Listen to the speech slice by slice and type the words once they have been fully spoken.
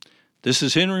This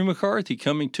is Henry McCarthy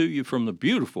coming to you from the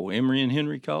beautiful Emory and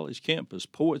Henry College campus,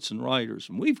 poets and writers.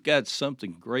 And we've got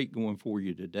something great going for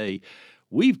you today.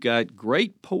 We've got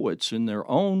great poets in their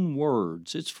own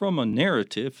words. It's from a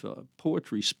narrative,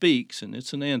 Poetry Speaks, and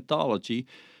it's an anthology.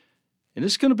 And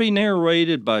it's going to be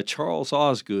narrated by Charles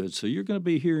Osgood. So you're going to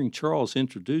be hearing Charles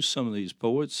introduce some of these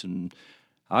poets, and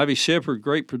Ivy Shepard,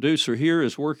 great producer here,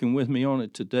 is working with me on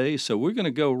it today. So we're going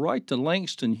to go right to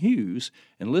Langston Hughes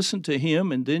and listen to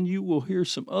him, and then you will hear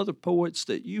some other poets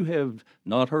that you have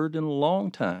not heard in a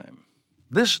long time.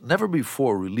 This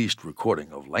never-before-released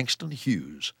recording of Langston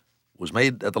Hughes was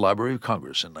made at the Library of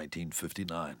Congress in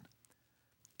 1959.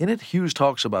 In it, Hughes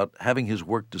talks about having his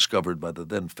work discovered by the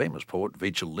then-famous poet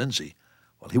Vachel Lindsay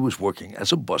while he was working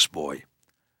as a busboy.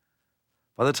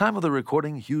 By the time of the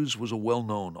recording, Hughes was a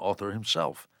well-known author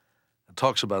himself and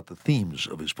talks about the themes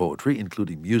of his poetry,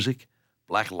 including music,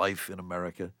 black life in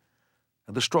America,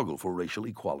 and the struggle for racial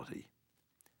equality.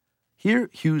 Here,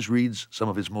 Hughes reads some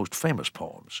of his most famous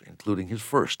poems, including his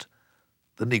first,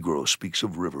 The Negro Speaks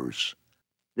of Rivers.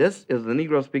 This is The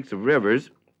Negro Speaks of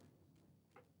Rivers,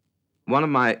 one of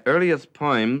my earliest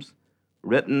poems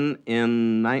written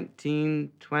in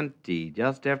 1920,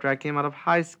 just after I came out of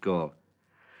high school.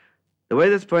 The way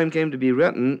this poem came to be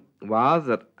written was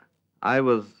that I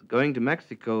was going to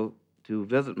Mexico to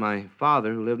visit my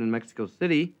father, who lived in Mexico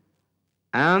City,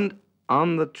 and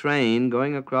on the train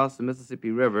going across the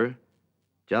Mississippi River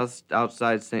just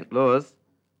outside St. Louis,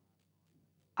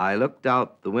 I looked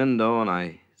out the window and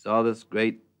I saw this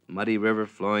great muddy river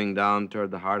flowing down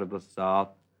toward the heart of the South,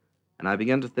 and I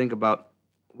began to think about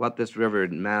what this river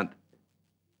meant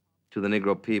to the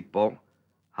Negro people,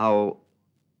 how,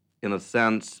 in a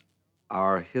sense,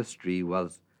 our history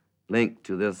was linked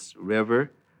to this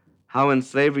river, how in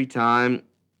slavery time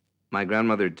my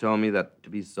grandmother had told me that to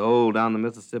be sold down the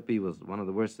Mississippi was one of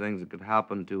the worst things that could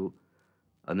happen to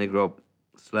a Negro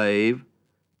slave.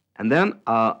 And then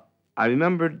I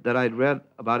remembered that I'd read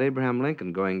about Abraham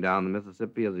Lincoln going down the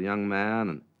Mississippi as a young man,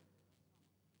 and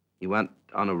he went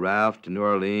on a raft to New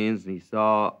Orleans, and he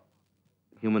saw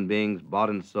human beings bought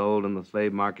and sold in the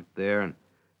slave market there, and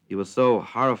he was so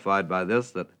horrified by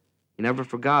this that he never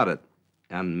forgot it.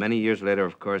 And many years later,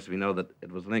 of course, we know that it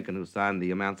was Lincoln who signed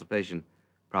the Emancipation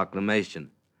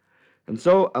Proclamation. And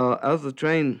so as the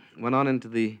train went on into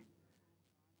the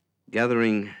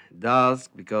gathering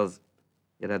dusk, because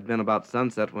it had been about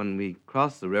sunset when we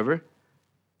crossed the river,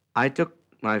 I took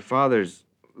my father's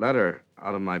letter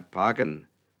out of my pocket and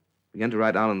began to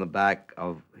write down on the back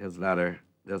of his letter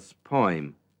this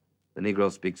poem, The Negro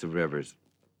Speaks of Rivers.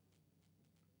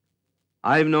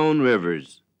 I've known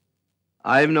rivers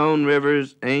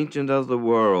ancient as the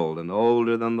world and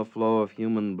older than the flow of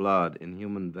human blood in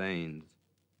human veins.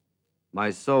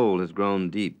 My soul has grown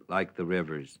deep like the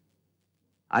rivers.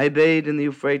 I bathed in the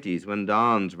Euphrates when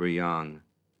dawns were young.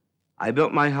 I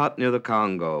built my hut near the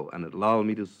Congo, and it lulled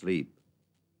me to sleep.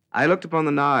 I looked upon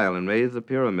the Nile and raised the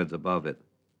pyramids above it.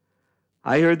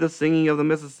 I heard the singing of the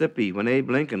Mississippi when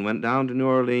Abe Lincoln went down to New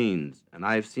Orleans, and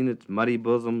I've seen its muddy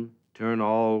bosom turn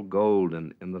all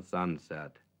golden in the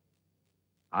sunset.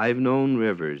 I've known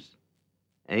rivers,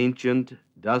 ancient,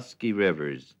 dusky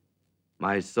rivers.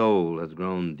 My soul has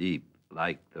grown deep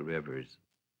like the rivers.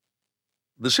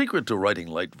 The secret to writing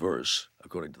light verse,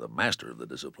 according to the master of the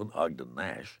discipline, Ogden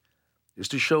Nash, is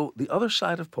to show the other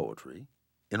side of poetry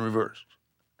in reverse.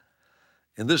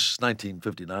 In this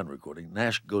 1959 recording,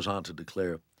 Nash goes on to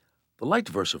declare, the light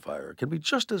versifier can be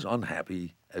just as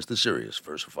unhappy as the serious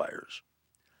versifiers.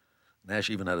 Nash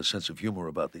even had a sense of humor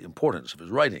about the importance of his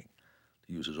writing.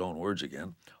 To use his own words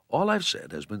again, all I've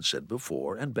said has been said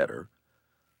before and better,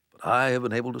 but I have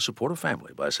been able to support a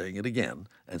family by saying it again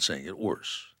and saying it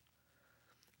worse.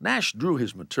 Nash drew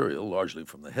his material largely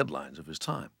from the headlines of his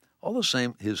time. All the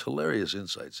same, his hilarious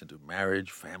insights into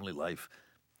marriage, family life,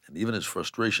 and even his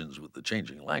frustrations with the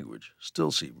changing language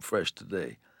still seem fresh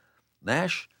today.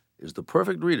 Nash is the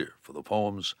perfect reader for the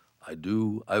poems I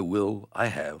Do, I Will, I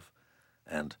Have,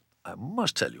 and I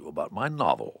must tell you about my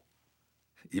novel.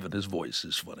 Even his voice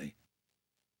is funny.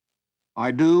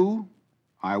 I do,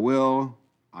 I will,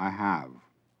 I have.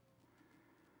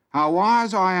 How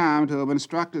wise I am to have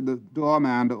instructed the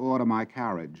doorman to order my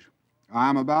carriage. I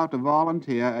am about to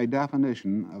volunteer a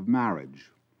definition of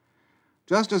marriage.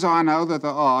 Just as I know that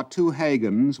there are two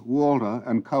Hagans, Walter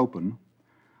and Copen,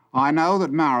 I know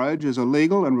that marriage is a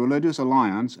legal and religious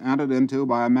alliance entered into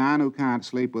by a man who can't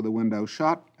sleep with the window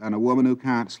shut and a woman who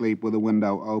can't sleep with the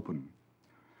window open.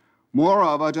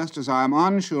 Moreover, just as I am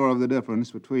unsure of the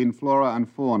difference between flora and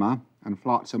fauna and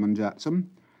flotsam and jetsam,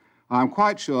 I am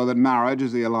quite sure that marriage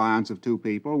is the alliance of two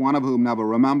people, one of whom never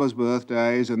remembers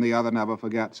birthdays and the other never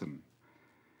forgets them.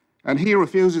 And he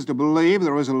refuses to believe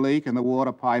there is a leak in the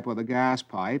water pipe or the gas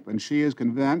pipe, and she is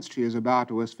convinced she is about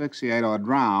to asphyxiate or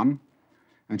drown.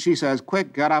 And she says,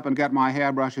 "Quick, get up and get my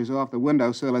hairbrushes off the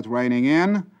windowsill, it's raining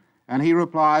in." And he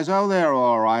replies, "Oh, they're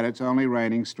all right, it's only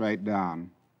raining straight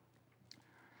down."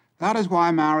 That is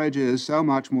why marriage is so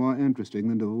much more interesting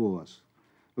than divorce,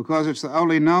 because it's the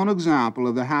only known example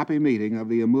of the happy meeting of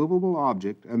the immovable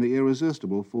object and the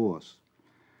irresistible force.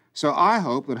 So I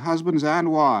hope that husbands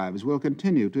and wives will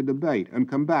continue to debate and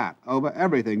combat over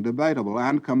everything debatable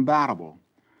and combatable,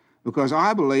 because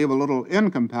I believe a little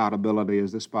incompatibility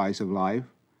is the spice of life,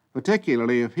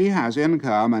 particularly if he has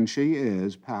income and she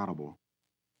is patable.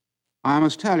 I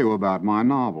must tell you about my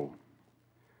novel.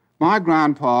 My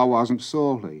grandpa wasn't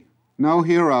salty, no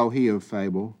hero he of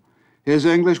fable. His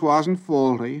English wasn't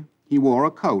faulty, he wore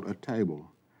a coat at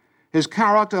table. His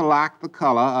character lacked the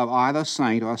color of either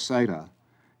saint or satyr.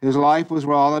 His life was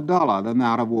rather duller than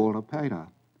that of Walter Pater.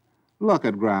 Look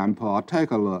at Grandpa,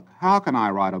 take a look. How can I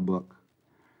write a book?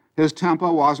 His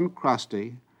temper wasn't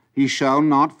crusty. He shone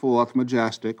not forth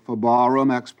majestic for barroom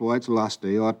exploits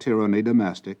lusty or tyranny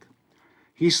domestic.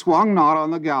 He swung not on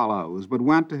the gallows, but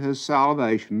went to his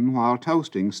salvation while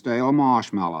toasting stale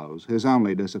marshmallows, his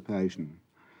only dissipation.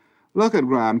 Look at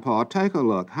Grandpa, take a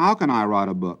look. How can I write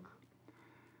a book?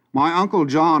 My Uncle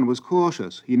John was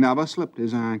cautious. He never slipped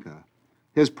his anchor.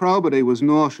 His probity was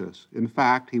nauseous. In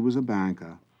fact, he was a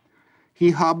banker.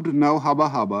 He hubbed no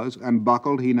hubba-hubbas, and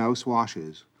buckled he no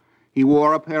swashes. He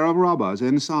wore a pair of rubbers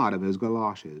inside of his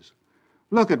galoshes.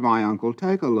 Look at my uncle,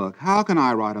 take a look. How can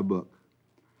I write a book?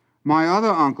 My other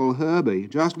uncle, Herbie,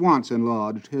 just once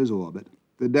enlarged his orbit,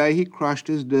 the day he crushed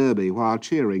his derby while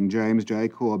cheering James J.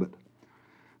 Corbett.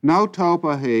 No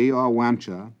toper he or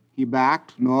wencher, he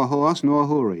backed nor horse nor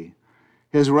houri.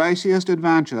 His raciest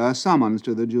adventure a summons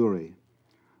to the jury.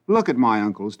 Look at my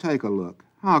uncles, take a look.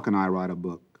 How can I write a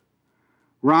book?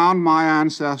 Round my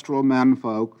ancestral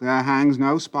menfolk there hangs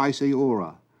no spicy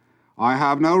aura. I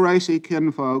have no racy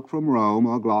kinfolk from Rome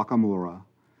or Glockamora.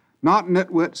 Not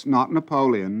nitwits, not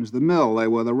Napoleons, the mill they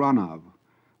were the run of.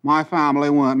 My family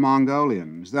weren't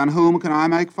Mongolians, then whom can I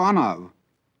make fun of?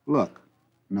 Look,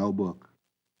 no book.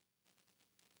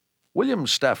 William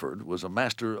Stafford was a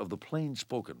master of the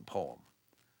plain-spoken poem.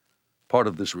 Part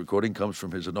of this recording comes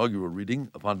from his inaugural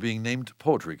reading upon being named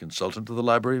poetry consultant to the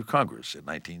Library of Congress in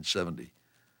 1970.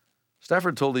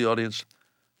 Stafford told the audience,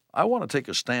 "I want to take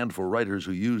a stand for writers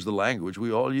who use the language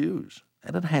we all use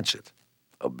and enhance it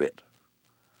a bit.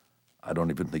 I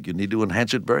don't even think you need to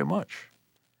enhance it very much."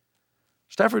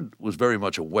 Stafford was very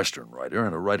much a Western writer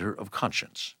and a writer of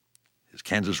conscience. His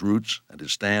Kansas roots and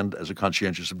his stand as a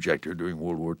conscientious objector during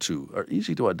World War II are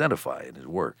easy to identify in his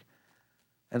work.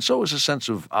 And so is a sense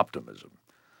of optimism.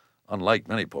 Unlike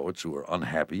many poets who are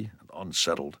unhappy and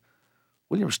unsettled,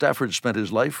 William Stafford spent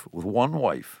his life with one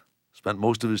wife, spent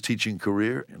most of his teaching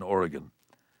career in Oregon,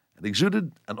 and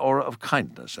exuded an aura of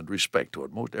kindness and respect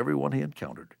toward most everyone he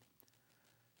encountered.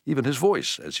 Even his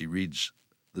voice, as he reads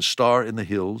 "The Star in the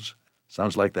Hills,"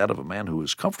 sounds like that of a man who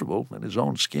is comfortable in his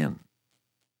own skin.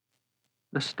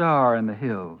 The star in the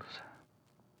hills.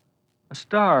 A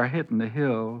star hit in the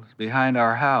hills behind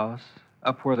our house,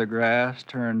 up where the grass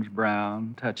turns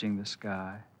brown, touching the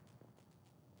sky.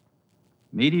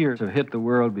 Meteors have hit the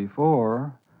world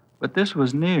before, but this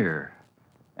was near,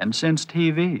 and since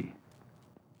TV.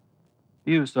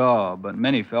 Few saw, but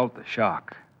many felt the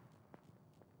shock.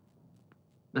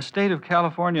 The state of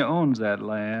California owns that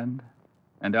land,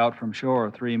 and out from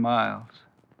shore 3 miles.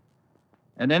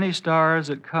 And any stars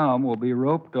that come will be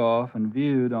roped off and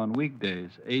viewed on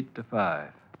weekdays, 8 to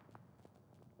 5.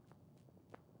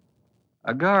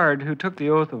 A guard who took the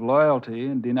oath of loyalty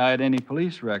and denied any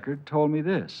police record told me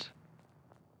this: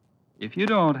 "If you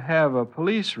don't have a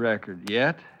police record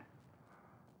yet,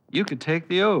 you could take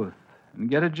the oath and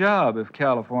get a job if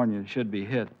California should be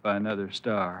hit by another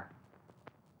star."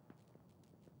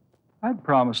 "I'd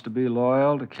promise to be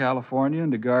loyal to California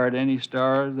and to guard any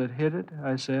stars that hit it,"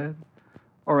 I said,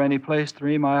 "or any place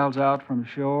 3 miles out from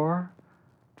shore,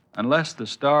 unless the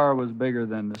star was bigger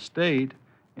than the state,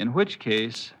 in which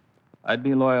case I'd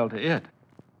be loyal to it."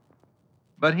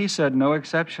 But he said no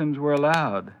exceptions were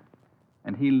allowed,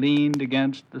 and he leaned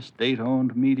against the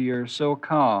state-owned meteor so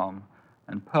calm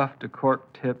and puffed a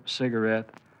cork-tip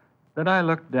cigarette that I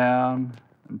looked down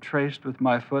and traced with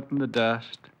my foot in the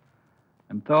dust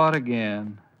and thought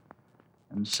again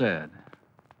and said,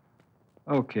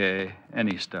 "Okay,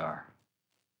 any star."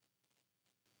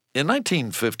 In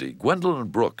 1950, Gwendolyn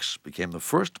Brooks became the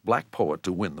first black poet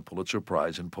to win the Pulitzer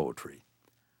Prize in Poetry.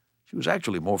 She was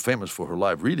actually more famous for her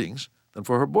live readings than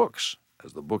for her books,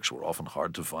 as the books were often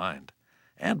hard to find.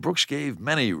 and Brooks gave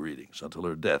many readings until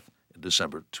her death in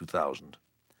December 2000.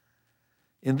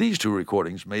 In these two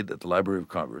recordings made at the Library of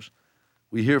Congress,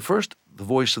 we hear first the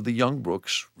voice of the young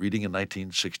Brooks reading in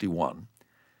 1961,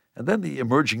 and then the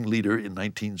emerging leader in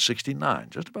 1969,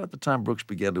 just about the time Brooks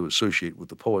began to associate with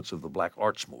the poets of the Black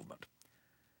Arts Movement.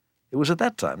 It was at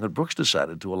that time that Brooks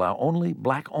decided to allow only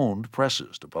black-owned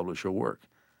presses to publish her work,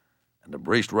 and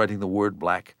embraced writing the word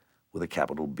black with a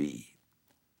capital B.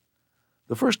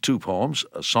 The first two poems,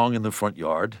 A Song in the Front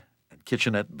Yard and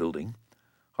Kitchenette Building,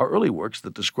 are early works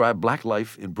that describe black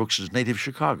life in Brooks's native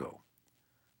Chicago.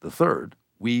 The third,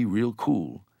 We Real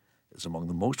Cool, is among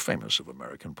the most famous of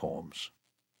American poems.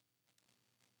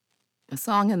 A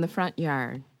Song in the Front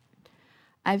Yard.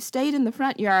 I've stayed in the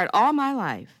front yard all my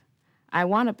life. I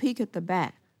want to peek at the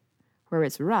back, where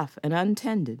it's rough and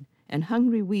untended and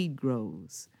hungry weed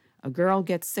grows. A girl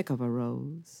gets sick of a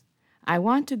rose. I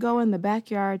want to go in the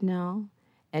backyard now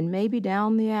and maybe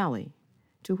down the alley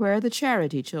to where the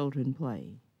charity children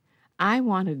play. I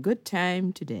want a good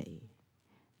time today.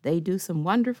 They do some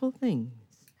wonderful things.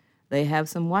 They have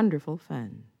some wonderful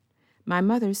fun. My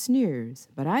mother sneers,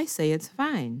 but I say it's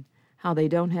fine how they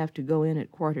don't have to go in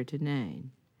at 8:45.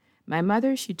 My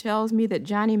mother, she tells me that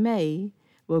Johnny May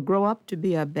will grow up to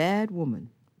be a bad woman,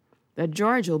 that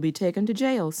George will be taken to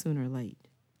jail sooner or late.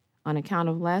 On account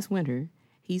of last winter,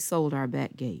 he sold our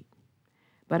back gate.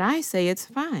 But I say it's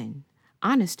fine,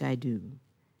 honest I do,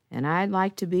 and I'd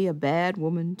like to be a bad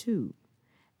woman too,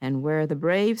 and wear the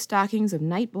brave stockings of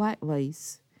night black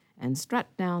lace and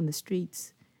strut down the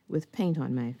streets with paint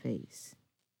on my face.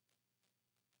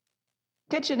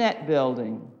 Kitchenette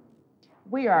Building.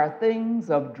 We are things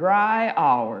of dry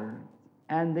hours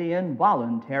and the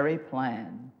involuntary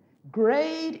plan.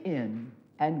 Grayed in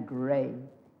and gray.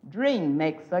 Dream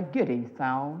makes a giddy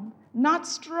sound, not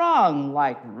strong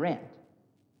like rent.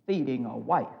 Feeding a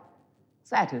wife,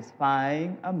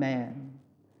 satisfying a man.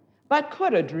 But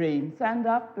could a dream send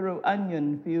up through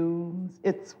onion fumes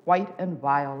its white and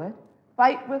violet,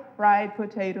 fight with fried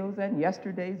potatoes and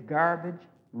yesterday's garbage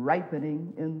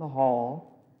ripening in the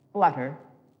hall, flutter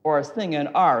or sing an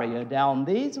aria down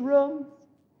these rooms?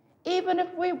 Even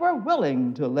if we were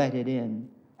willing to let it in,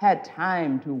 had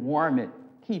time to warm it,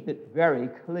 keep it very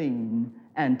clean,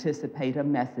 anticipate a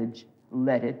message,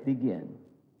 let it begin.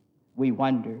 We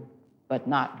wonder, but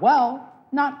not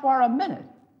for a minute.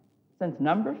 Since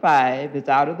number 5 is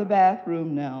out of the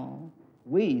bathroom now,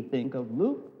 we think of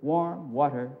lukewarm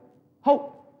water,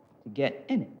 hope to get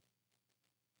in it.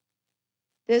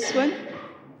 This one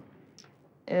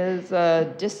is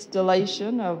a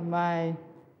distillation of my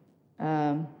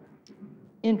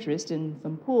interest in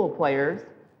some pool players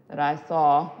that I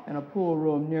saw in a pool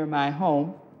room near my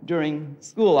home during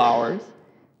school hours.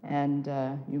 And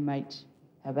you might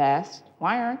have asked,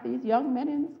 why aren't these young men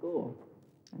in school?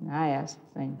 And I asked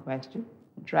the same question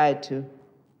and tried to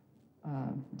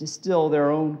distill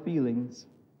their own feelings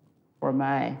for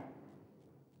my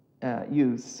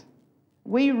use.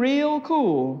 We real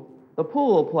cool, the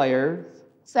pool players,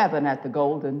 7 at the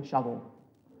Golden Shovel.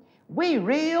 We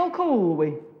real cool,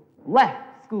 we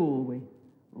left school, we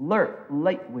lurk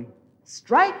late, we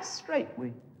strike straight,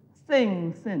 we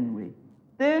sing sin, we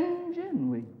thin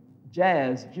gin, we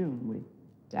jazz June, we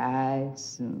die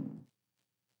soon.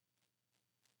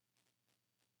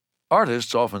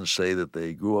 Artists often say that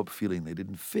they grew up feeling they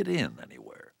didn't fit in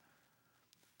anywhere.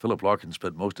 Philip Larkin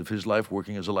spent most of his life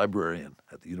working as a librarian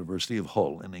at the University of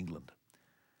Hull in England.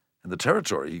 And the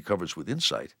territory he covers with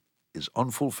insight is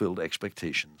unfulfilled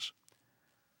expectations.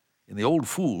 In The Old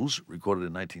Fools, recorded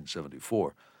in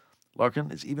 1974, Larkin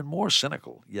is even more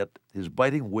cynical, yet his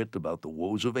biting wit about the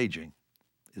woes of aging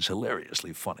is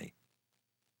hilariously funny.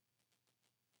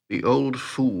 The Old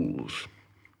Fools.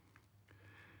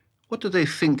 What do they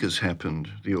think has happened,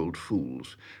 the old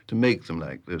fools, to make them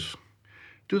like this?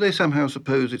 Do they somehow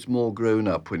suppose it's more grown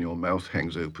up when your mouth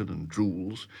hangs open and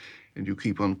drools and you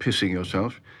keep on pissing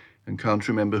yourself and can't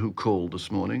remember who called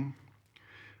this morning?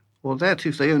 Or that,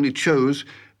 if they only chose,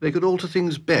 they could alter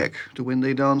things back to when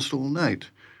they danced all night,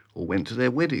 or went to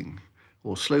their wedding,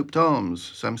 or sloped arms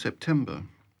some September?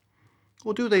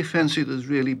 Or do they fancy there's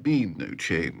really been no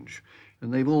change,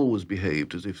 and they've always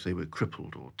behaved as if they were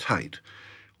crippled or tight,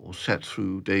 or sat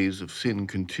through days of thin,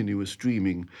 continuous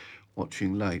dreaming,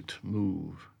 watching light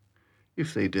move?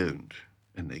 If they don't,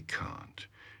 and they can't,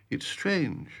 it's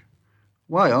strange.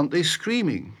 Why aren't they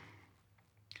screaming?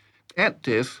 At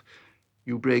death,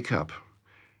 you break up.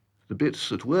 The bits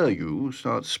that were you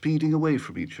start speeding away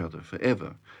from each other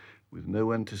forever, with no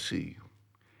one to see.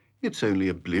 It's only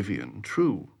oblivion,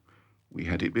 true. We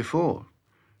had it before.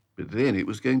 But then it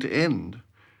was going to end.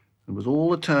 and was all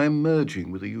the time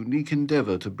merging with a unique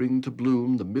endeavour to bring to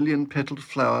bloom the million-petalled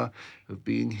flower of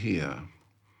being here.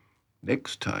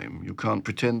 Next time, you can't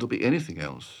pretend to be anything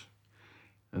else.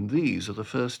 And these are the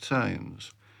first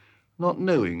signs. Not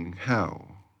knowing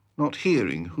how, not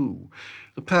hearing who,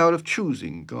 the power of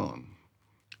choosing gone.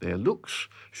 Their looks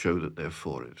show that they're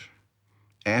for it.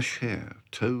 Ash hair,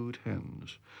 toed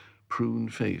hands, prune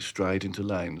face dried into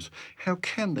lines. How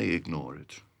can they ignore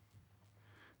it?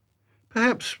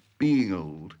 Perhaps being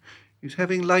old is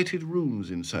having lighted rooms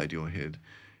inside your head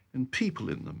and people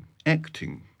in them,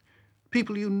 acting.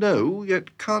 People you know,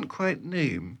 yet can't quite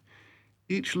name.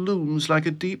 Each looms like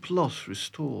a deep loss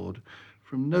restored,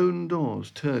 from known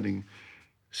doors turning,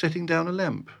 setting down a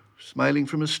lamp, smiling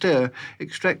from a stair,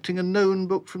 extracting a known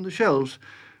book from the shelves,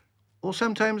 or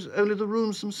sometimes only the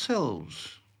rooms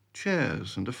themselves,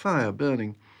 chairs and a fire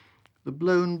burning, the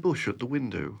blown bush at the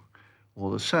window, or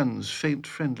the sun's faint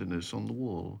friendliness on the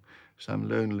wall, some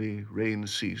lonely,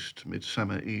 rain-ceased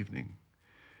midsummer evening.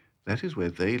 That is where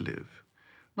they live,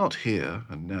 not here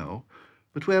and now,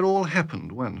 but where all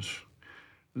happened once.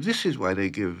 This is why they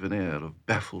give an air of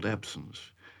baffled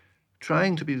absence,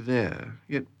 trying to be there,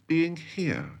 yet being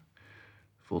here.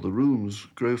 For the rooms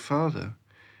grow farther,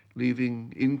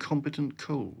 leaving incompetent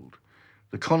cold,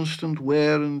 the constant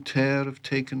wear and tear of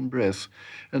taken breath,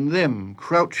 and them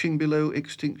crouching below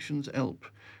extinction's alp,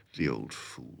 the old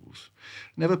fools,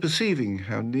 never perceiving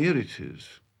how near it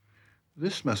is.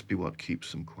 This must be what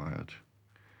keeps them quiet.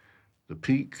 The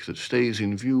peak that stays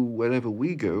in view wherever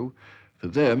we go, for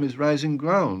them is rising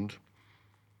ground.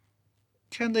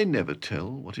 Can they never tell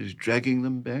what is dragging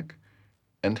them back,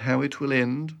 and how it will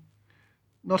end?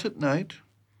 Not at night,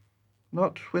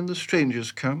 not when the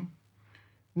strangers come,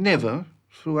 never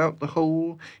throughout the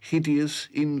whole hideous,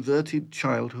 inverted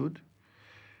childhood?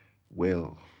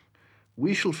 Well,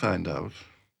 we shall find out.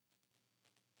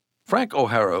 Frank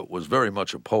O'Hara was very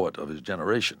much a poet of his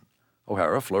generation.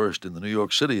 O'Hara flourished in the New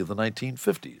York City of the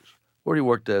 1950s, where he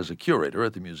worked as a curator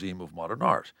at the Museum of Modern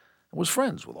Art and was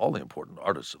friends with all the important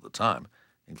artists of the time,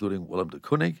 including Willem de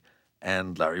Kooning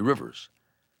and Larry Rivers.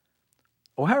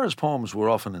 O'Hara's poems were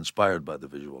often inspired by the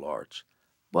visual arts,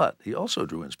 but he also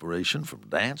drew inspiration from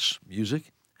dance,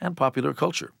 music, and popular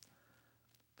culture.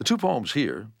 The two poems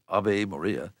here, Ave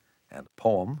Maria and a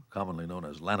poem commonly known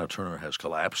as Lana Turner Has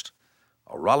Collapsed,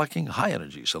 are rollicking,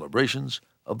 high-energy celebrations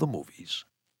of the movies.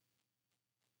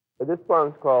 This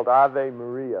poem's called Ave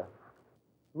Maria.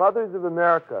 Mothers of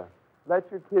America, let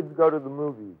your kids go to the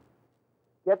movies.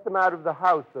 Get them out of the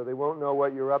house so they won't know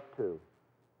what you're up to.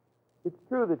 It's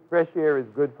true that fresh air is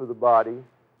good for the body,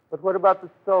 but what about the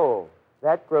soul?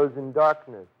 That grows in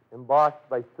darkness, embossed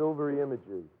by silvery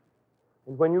images.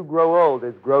 And when you grow old,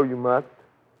 as grow you must,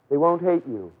 they won't hate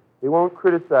you. They won't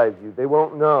criticize you. They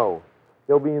won't know.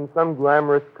 They'll be in some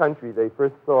glamorous country they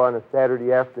first saw on a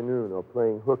Saturday afternoon or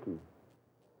playing hooky.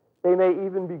 They may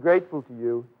even be grateful to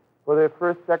you for their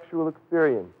first sexual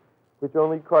experience, which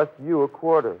only cost you a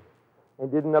quarter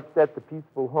and didn't upset the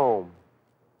peaceful home.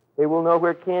 They will know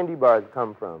where candy bars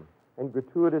come from and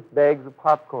gratuitous bags of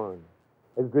popcorn,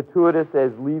 as gratuitous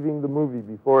as leaving the movie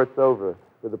before it's over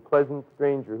with a pleasant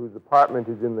stranger whose apartment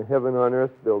is in the Heaven on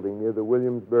Earth building near the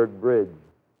Williamsburg Bridge.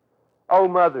 Oh,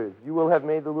 mothers, you will have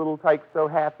made the little tykes so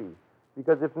happy,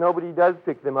 because if nobody does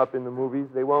pick them up in the movies,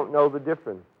 they won't know the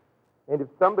difference. And if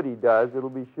somebody does, it'll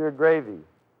be sheer gravy.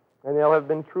 And they'll have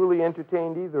been truly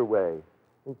entertained either way,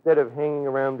 instead of hanging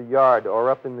around the yard or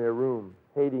up in their room,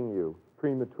 hating you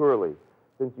prematurely,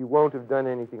 since you won't have done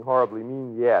anything horribly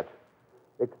mean yet,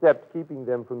 except keeping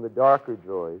them from the darker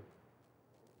joys.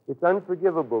 It's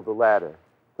unforgivable, the latter.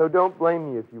 So don't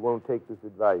blame me if you won't take this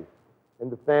advice,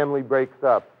 and the family breaks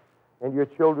up, and your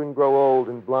children grow old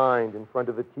and blind in front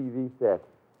of a TV set,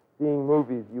 seeing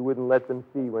movies you wouldn't let them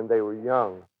see when they were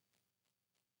young.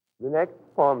 The next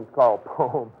poem is called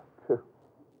Poem 2.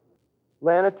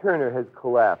 Lana Turner Has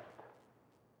Collapsed.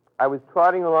 I was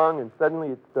trotting along and suddenly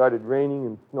it started raining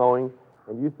and snowing,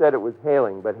 and you said it was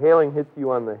hailing, but hailing hits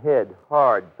you on the head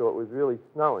hard, so it was really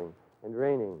snowing and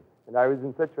raining. And I was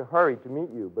in such a hurry to meet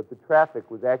you, but the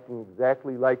traffic was acting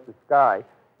exactly like the sky,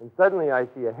 and suddenly I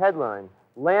see a headline,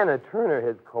 Lana Turner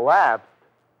has collapsed.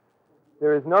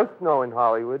 There is no snow in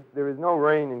Hollywood. There is no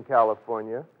rain in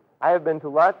California. I have been to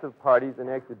lots of parties and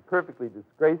acted perfectly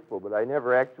disgraceful, but I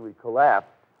never actually collapsed.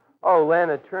 Oh,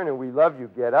 Lana Turner, we love you.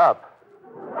 Get up.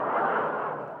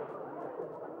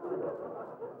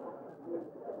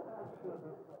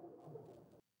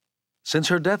 Since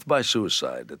her death by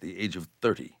suicide at the age of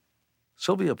 30,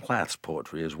 Sylvia Plath's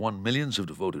poetry has won millions of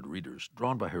devoted readers,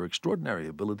 drawn by her extraordinary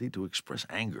ability to express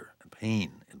anger and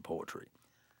pain in poetry.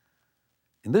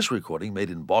 In this recording, made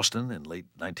in Boston in late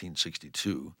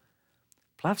 1962,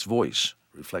 Platt's voice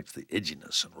reflects the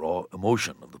edginess and raw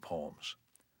emotion of the poems.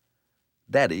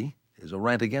 Daddy is a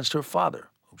rant against her father,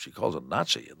 whom she calls a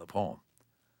Nazi in the poem.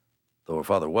 Though her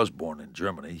father was born in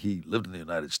Germany, he lived in the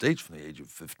United States from the age of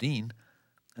 15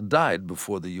 and died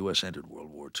before the U.S. entered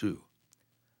World War II.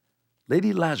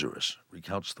 Lady Lazarus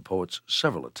recounts the poet's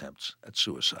several attempts at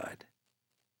suicide.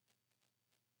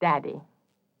 Daddy,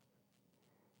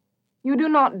 you do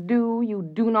not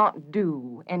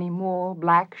do any more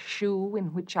black shoe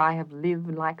in which I have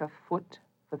lived like a foot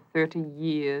for 30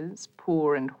 years,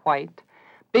 poor and white,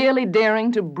 barely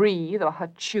daring to breathe or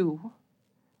chew.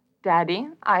 Daddy,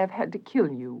 I have had to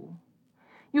kill you.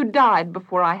 You died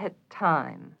before I had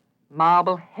time,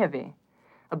 marble heavy,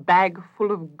 a bag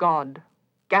full of God,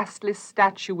 ghastly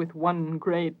statue with one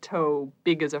gray toe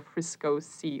big as a Frisco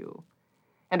seal,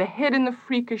 and a head in the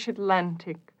freakish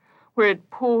Atlantic, where it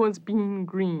pours bean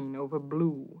green over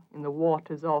blue in the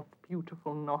waters off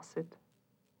beautiful Nauset.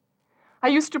 I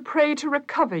used to pray to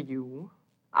recover you,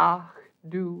 ach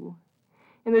du,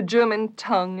 in the German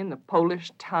tongue in the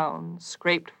Polish town,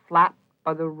 scraped flat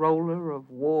by the roller of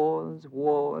wars,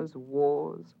 wars,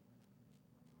 wars.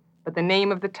 But the name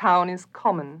of the town is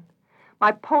common.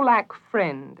 My Polack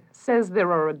friend says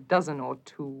there are a dozen or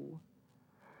two.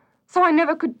 So I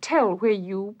never could tell where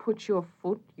you put your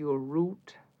foot, your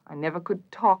root. I never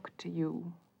could talk to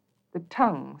you. The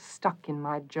tongue stuck in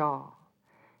my jaw.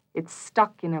 It's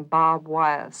stuck in a barbed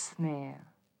wire snare.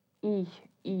 Ich.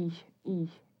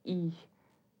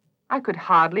 I could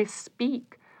hardly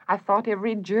speak. I thought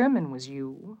every German was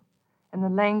you, and the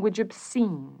language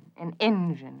obscene, an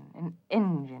engine,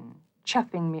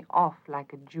 chuffing me off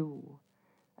like a Jew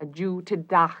to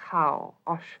Dachau,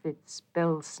 Auschwitz,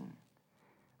 Belsen.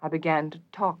 I began to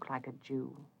talk like a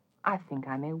Jew. I think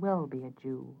I may well be a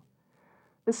Jew.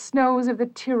 The snows of the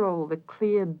Tyrol, the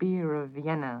clear beer of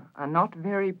Vienna are not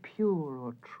very pure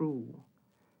or true.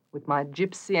 With my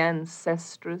gypsy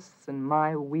ancestress and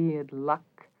my weird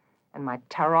luck, and my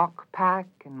Tarok pack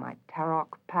and my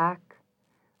Tarok pack,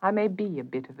 I may be a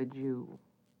bit of a Jew.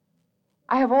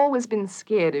 I have always been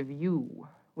scared of you,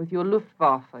 with your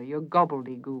Luftwaffe, your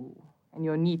gobbledygoo, and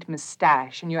your neat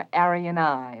mustache and your Aryan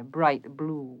eye, bright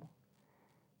blue.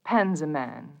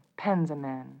 Panzerman,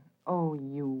 oh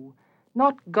you,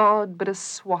 not God but a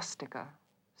swastika,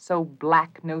 so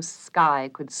black no sky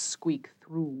could squeak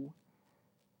through.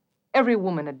 Every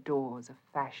woman adores a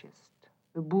fascist,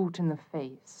 the boot in the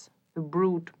face, the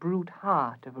brute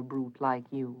heart of a brute like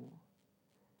you.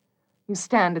 You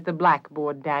stand at the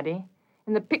blackboard, Daddy,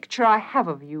 in the picture I have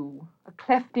of you, a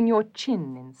cleft in your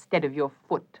chin instead of your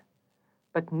foot.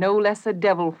 But no less a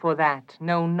devil for that,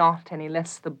 no, not any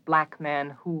less the black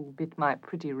man who bit my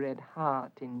pretty red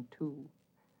heart in two.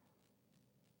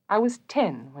 I was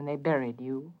 10 when they buried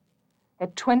you.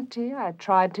 At 20, I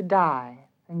tried to die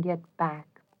and get back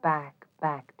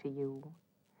to you.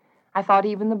 I thought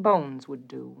even the bones would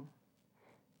do.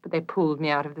 But they pulled me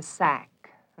out of the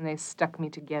sack, and they stuck me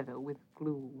together with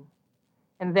glue.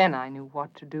 And then I knew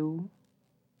what to do.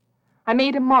 I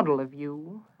made a model of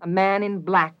you, a man in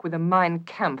black with a Mein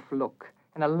Kampf look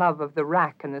and a love of the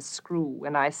rack and the screw,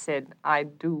 and I said, I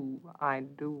do.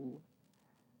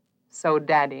 So,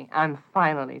 Daddy, I'm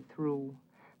finally through.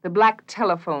 The black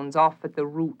telephone's off at the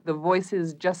root. The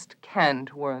voices just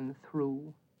can't worm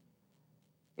through.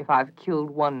 If I've killed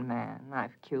one man,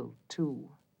 I've killed two.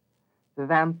 The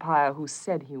vampire who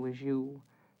said he was you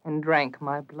and drank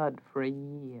my blood for a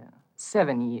year.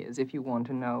 7 years, if you want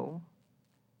to know.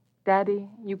 Daddy,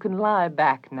 you can lie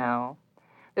back now.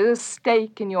 There's a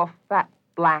stake in your fat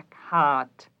black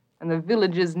heart, and the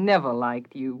villagers never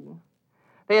liked you.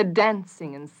 They are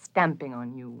dancing and stamping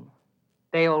on you.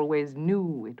 They always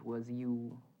knew it was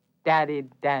you. Daddy,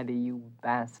 you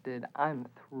bastard, I'm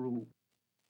through.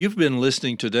 You've been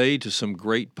listening today to some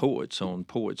great poets on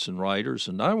Poets and Writers,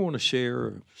 and I want to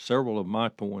share several of my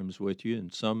poems with you,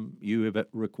 and some you have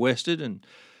requested, and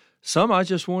some I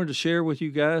just wanted to share with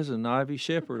you guys, and Ivy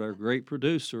Shepard, our great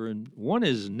producer. And one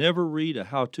is never read a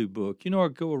how-to book. You know, I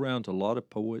go around to a lot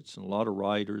of poets and a lot of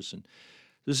writers, and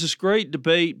there's this great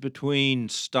debate between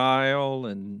style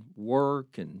and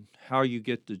work and how you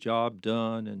get the job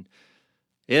done and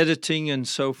editing and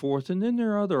so forth. And then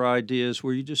there are other ideas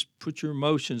where you just put your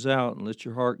emotions out and let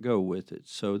your heart go with it.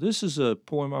 So this is a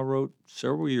poem I wrote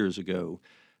several years ago.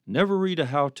 Never read a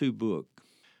how-to book.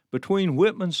 Between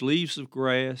Whitman's Leaves of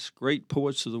Grass, Great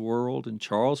Poets of the World, and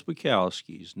Charles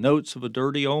Bukowski's Notes of a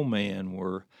Dirty Old Man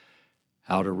were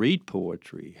how to read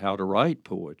poetry, how to write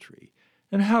poetry,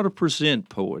 and how to present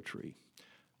poetry.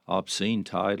 Obscene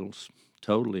titles,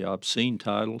 totally obscene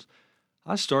titles.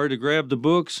 I started to grab the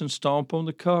books and stomp on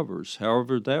the covers.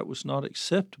 However, that was not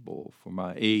acceptable for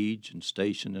my age and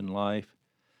station in life.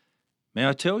 May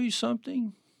I tell you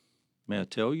something? May I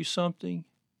tell you something?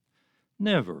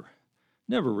 Never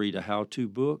read a how-to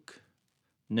book.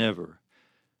 Never.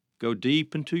 Go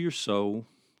deep into your soul.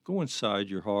 Go inside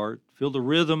your heart. Feel the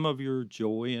rhythm of your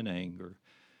joy and anger.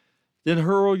 Then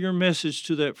hurl your message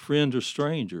to that friend or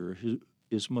stranger who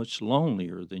is much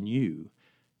lonelier than you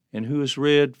and who has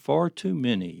read far too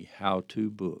many how-to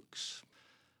books.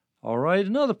 All right,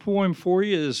 another poem for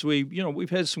you is we've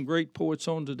had some great poets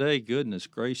on today. Goodness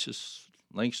gracious,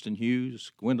 Langston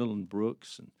Hughes, Gwendolyn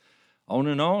Brooks, and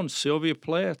on. Sylvia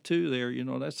Plath too. There,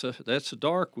 that's a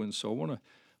dark one. So I want to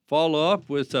follow up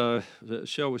with,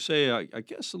 shall we say, I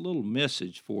guess a little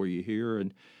message for you here.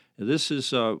 And this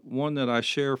is one that I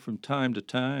share from time to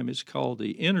time. It's called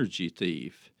The Energy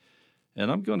Thief. And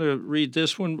I'm going to read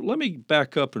this one. Let me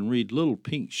back up and read Little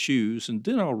Pink Shoes, and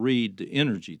then I'll read The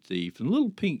Energy Thief. And Little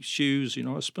Pink Shoes,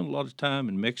 I spent a lot of time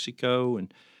in Mexico,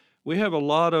 and we have a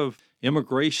lot of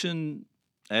immigration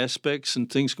aspects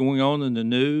and things going on in the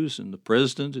news, and the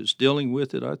president is dealing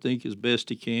with it, I think, as best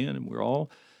he can. And we're all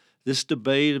this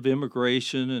debate of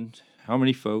immigration and how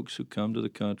many folks who come to the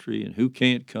country and who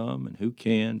can't come and who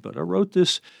can. But I wrote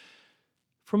this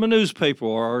from a newspaper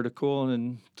article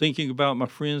and thinking about my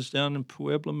friends down in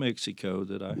Puebla, Mexico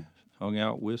that I hung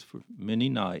out with for many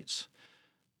nights.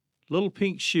 Little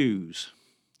Pink Shoes.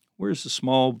 Where's the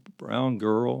small brown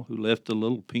girl who left the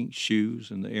little pink shoes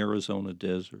in the Arizona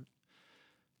desert?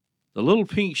 The little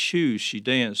pink shoes she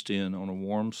danced in on a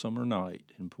warm summer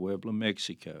night in Puebla,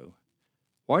 Mexico.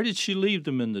 Why did she leave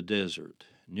them in the desert,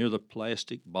 near the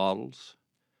plastic bottles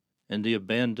and the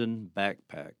abandoned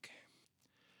backpack?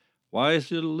 Why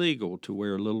is it illegal to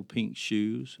wear little pink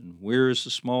shoes, and where is the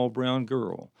small brown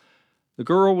girl, the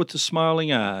girl with the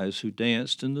smiling eyes who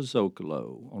danced in the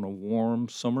Zocalo on a warm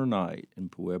summer night in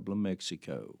Puebla,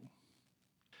 Mexico?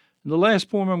 And the last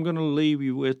poem I'm going to leave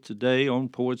you with today on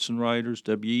Poets and Writers,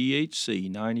 WEHC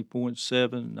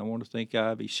 90.7, and I want to thank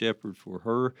Ivy Shepard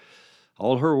for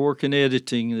all her work in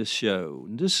editing this show.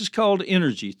 And this is called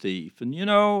Energy Thief. And,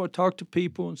 I talk to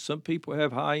people, and some people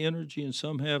have high energy and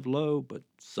some have low, but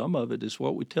some of it is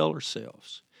what we tell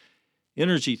ourselves.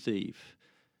 Energy Thief.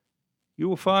 You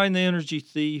will find the energy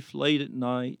thief late at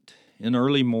night and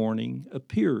early morning,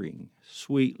 appearing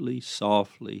sweetly,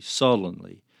 softly,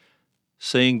 sullenly,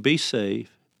 saying, be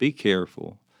safe, be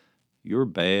careful, you're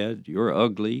bad, you're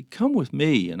ugly, come with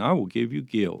me and I will give you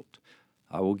guilt.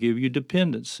 I will give you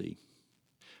dependency.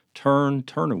 Turn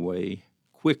away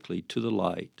quickly to the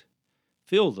light.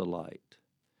 Feel the light.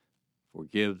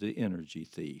 Forgive the energy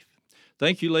thief.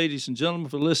 Thank you, ladies and gentlemen,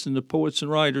 for listening to Poets and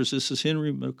Writers. This is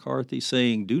Henry McCarthy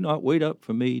saying, do not wait up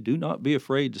for me. Do not be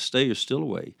afraid to stay or still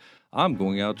away. I'm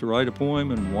going out to write a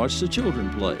poem and watch the children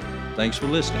play. Thanks for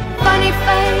listening. Funny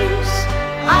face,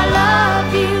 I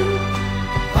love you.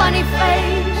 Funny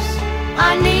face,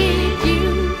 I need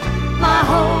you. My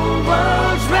whole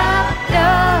world's wrapped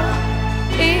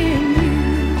up in you.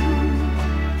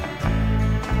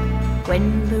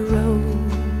 When the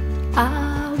road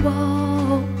I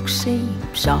walk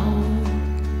seems all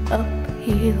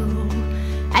uphill,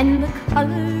 and the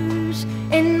colors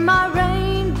in my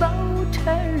rainbow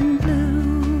turn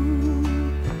blue,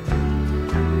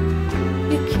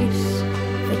 you kiss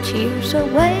the tears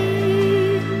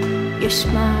away, you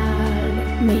smile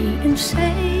at me and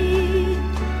say,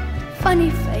 funny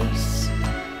face,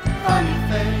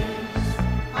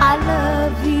 I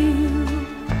love you.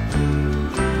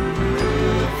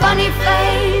 Funny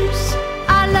face,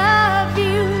 I love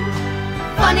you.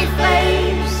 Funny face,